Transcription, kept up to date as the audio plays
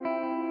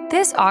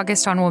This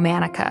August on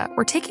Womanica,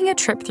 we're taking a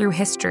trip through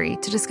history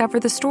to discover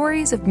the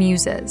stories of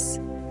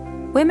Muses,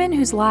 women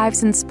whose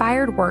lives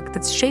inspired work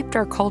that's shaped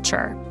our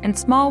culture in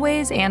small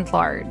ways and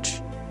large.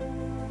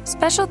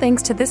 Special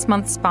thanks to this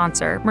month's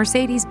sponsor,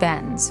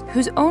 Mercedes-Benz,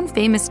 whose own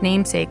famous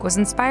namesake was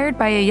inspired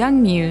by a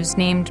young muse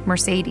named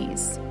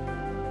Mercedes.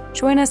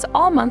 Join us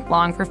all month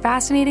long for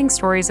fascinating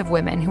stories of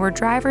women who are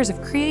drivers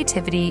of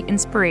creativity,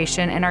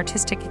 inspiration, and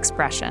artistic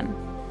expression.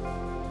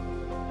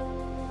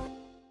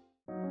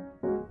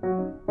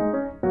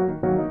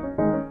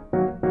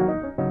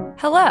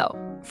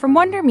 Hello. From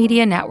Wonder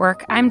Media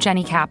Network, I'm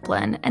Jenny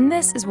Kaplan, and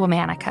this is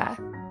Womanica.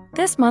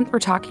 This month, we're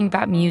talking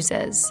about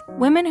muses,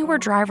 women who were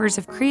drivers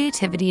of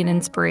creativity and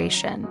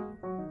inspiration.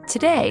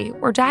 Today,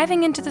 we're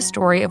diving into the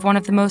story of one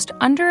of the most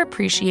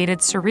underappreciated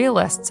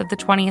surrealists of the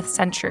 20th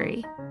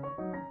century.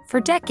 For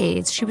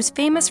decades, she was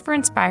famous for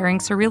inspiring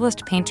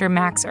surrealist painter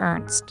Max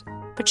Ernst,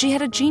 but she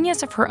had a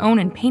genius of her own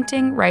in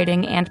painting,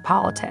 writing, and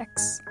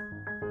politics.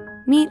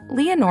 Meet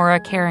Leonora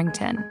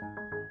Carrington.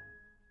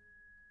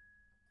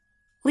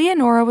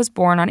 Leonora was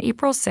born on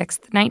April 6,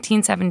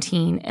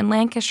 1917, in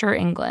Lancashire,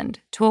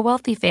 England, to a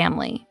wealthy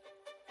family.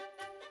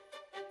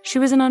 She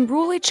was an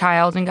unruly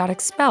child and got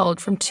expelled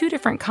from 2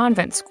 different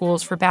convent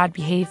schools for bad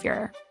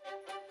behavior.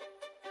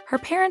 Her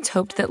parents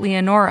hoped that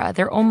Leonora,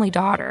 their only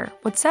daughter,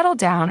 would settle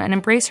down and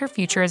embrace her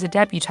future as a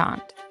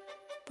debutante.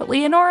 But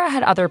Leonora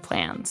had other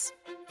plans: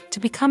 to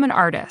become an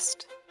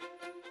artist.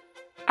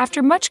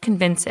 After much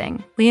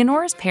convincing,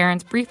 Leonora's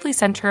parents briefly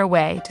sent her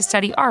away to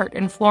study art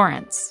in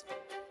Florence.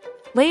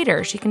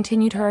 Later, she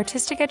continued her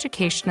artistic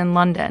education in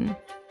London.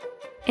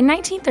 In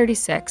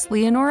 1936,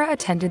 Leonora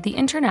attended the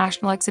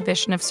International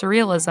Exhibition of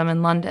Surrealism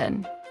in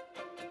London.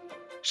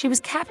 She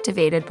was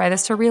captivated by the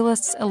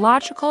Surrealists'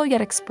 illogical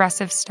yet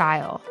expressive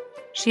style.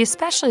 She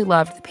especially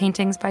loved the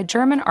paintings by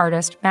German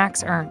artist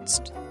Max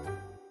Ernst.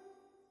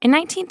 In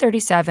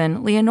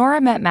 1937,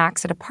 Leonora met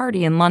Max at a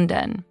party in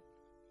London.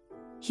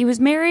 He was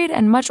married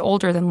and much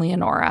older than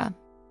Leonora.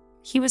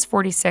 He was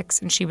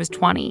 46 and she was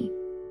 20.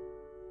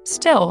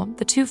 Still,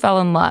 the two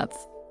fell in love.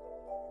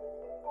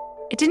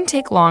 It didn't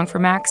take long for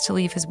Max to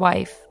leave his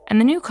wife, and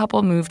the new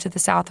couple moved to the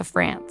south of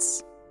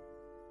France.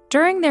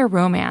 During their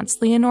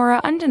romance, Leonora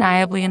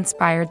undeniably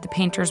inspired the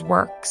painter's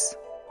works.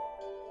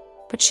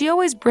 But she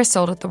always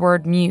bristled at the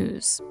word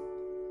muse.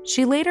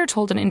 She later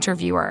told an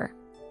interviewer,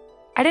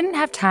 "I didn't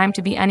have time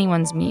to be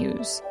anyone's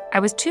muse. I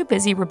was too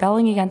busy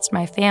rebelling against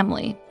my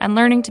family and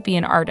learning to be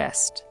an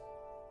artist."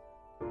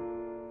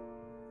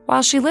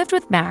 While she lived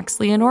with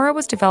Max, Leonora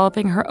was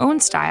developing her own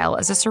style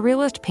as a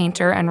surrealist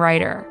painter and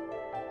writer.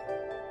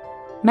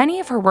 Many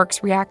of her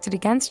works reacted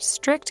against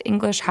strict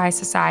English high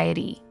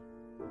society.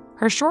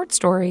 Her short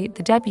story,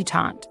 The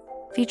Debutante,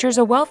 features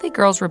a wealthy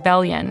girl's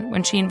rebellion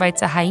when she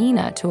invites a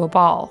hyena to a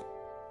ball.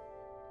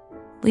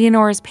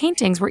 Leonora's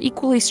paintings were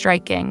equally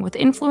striking, with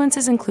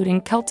influences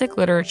including Celtic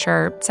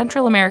literature,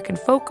 Central American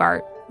folk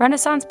art,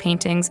 Renaissance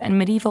paintings, and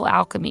medieval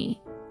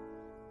alchemy.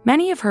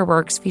 Many of her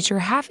works feature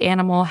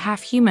half-animal,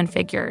 half-human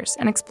figures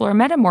and explore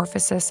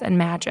metamorphosis and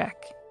magic.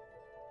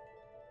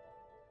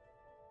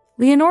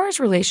 Leonora's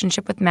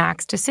relationship with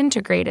Max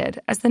disintegrated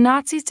as the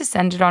Nazis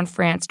descended on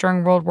France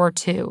during World War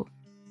II.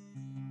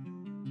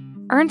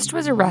 Ernst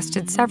was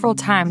arrested several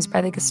times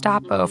by the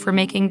Gestapo for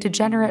making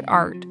degenerate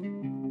art.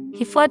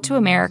 He fled to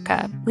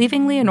America,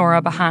 leaving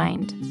Leonora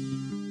behind.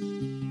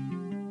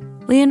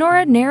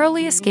 Leonora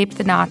narrowly escaped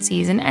the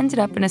Nazis and ended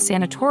up in a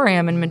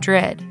sanatorium in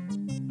Madrid.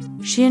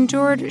 She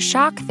endured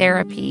shock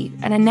therapy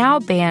and a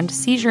now-banned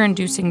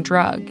seizure-inducing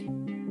drug.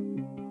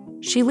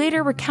 She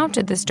later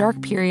recounted this dark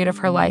period of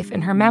her life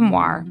in her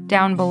memoir,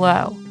 Down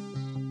Below.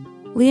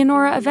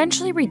 Leonora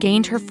eventually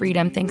regained her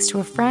freedom thanks to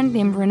a friend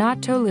named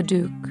Renato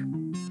Leduc.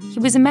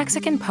 He was a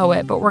Mexican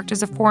poet but worked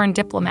as a foreign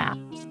diplomat.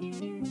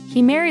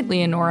 He married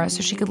Leonora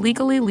so she could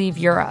legally leave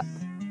Europe.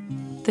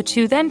 The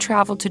two then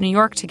traveled to New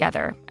York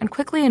together and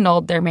quickly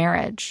annulled their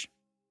marriage.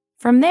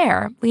 From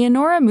there,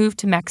 Leonora moved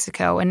to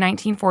Mexico in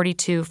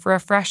 1942 for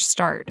a fresh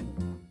start.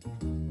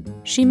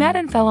 She met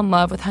and fell in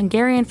love with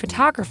Hungarian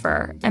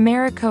photographer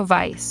Americo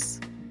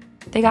Weiss.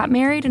 They got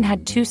married and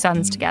had 2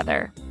 sons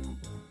together.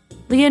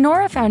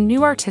 Leonora found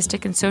new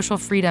artistic and social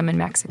freedom in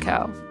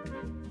Mexico.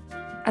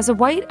 As a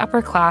white,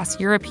 upper-class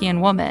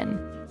European woman,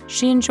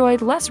 she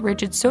enjoyed less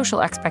rigid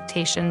social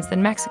expectations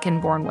than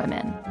Mexican-born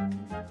women.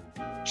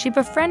 She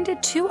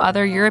befriended 2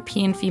 other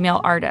European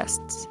female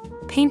artists,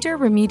 painter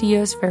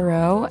Remedios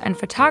Ferro and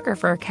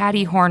photographer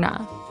Cady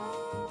Horna.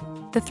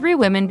 The 3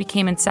 women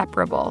became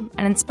inseparable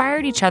and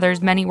inspired each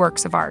other's many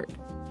works of art.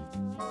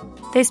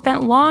 They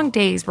spent long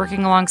days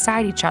working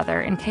alongside each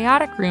other in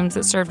chaotic rooms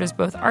that served as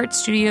both art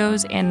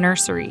studios and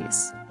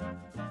nurseries.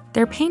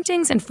 Their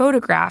paintings and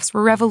photographs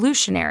were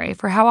revolutionary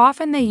for how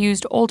often they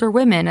used older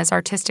women as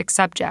artistic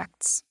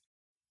subjects.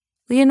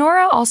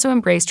 Leonora also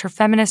embraced her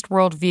feminist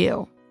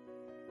worldview.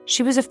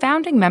 She was a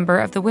founding member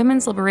of the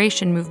women's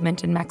liberation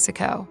movement in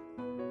Mexico.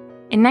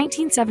 In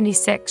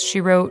 1976, she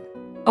wrote,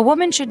 "A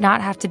woman should not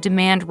have to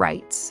demand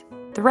rights.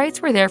 The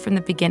rights were there from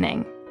the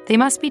beginning. They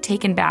must be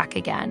taken back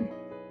again."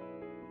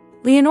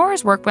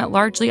 Leonora's work went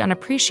largely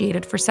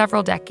unappreciated for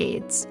several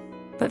decades,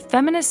 but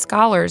feminist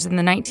scholars in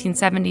the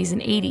 1970s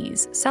and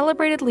 80s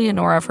celebrated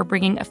Leonora for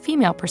bringing a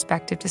female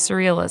perspective to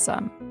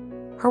surrealism.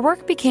 Her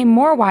work became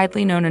more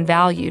widely known and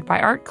valued by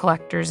art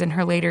collectors in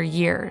her later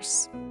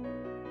years.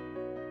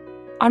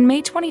 On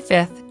May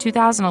 25,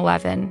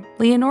 2011,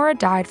 Leonora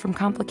died from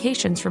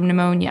complications from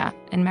pneumonia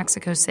in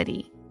Mexico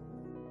City.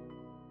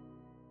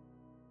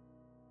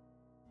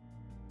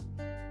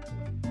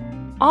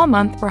 All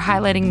month, we're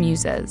highlighting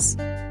Muses.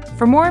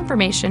 For more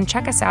information,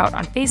 check us out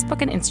on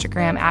Facebook and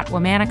Instagram at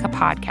Womanica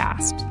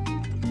Podcast.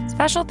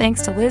 Special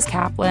thanks to Liz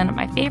Kaplan,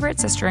 my favorite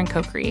sister and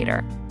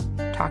co-creator.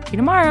 Talk to you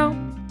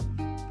tomorrow.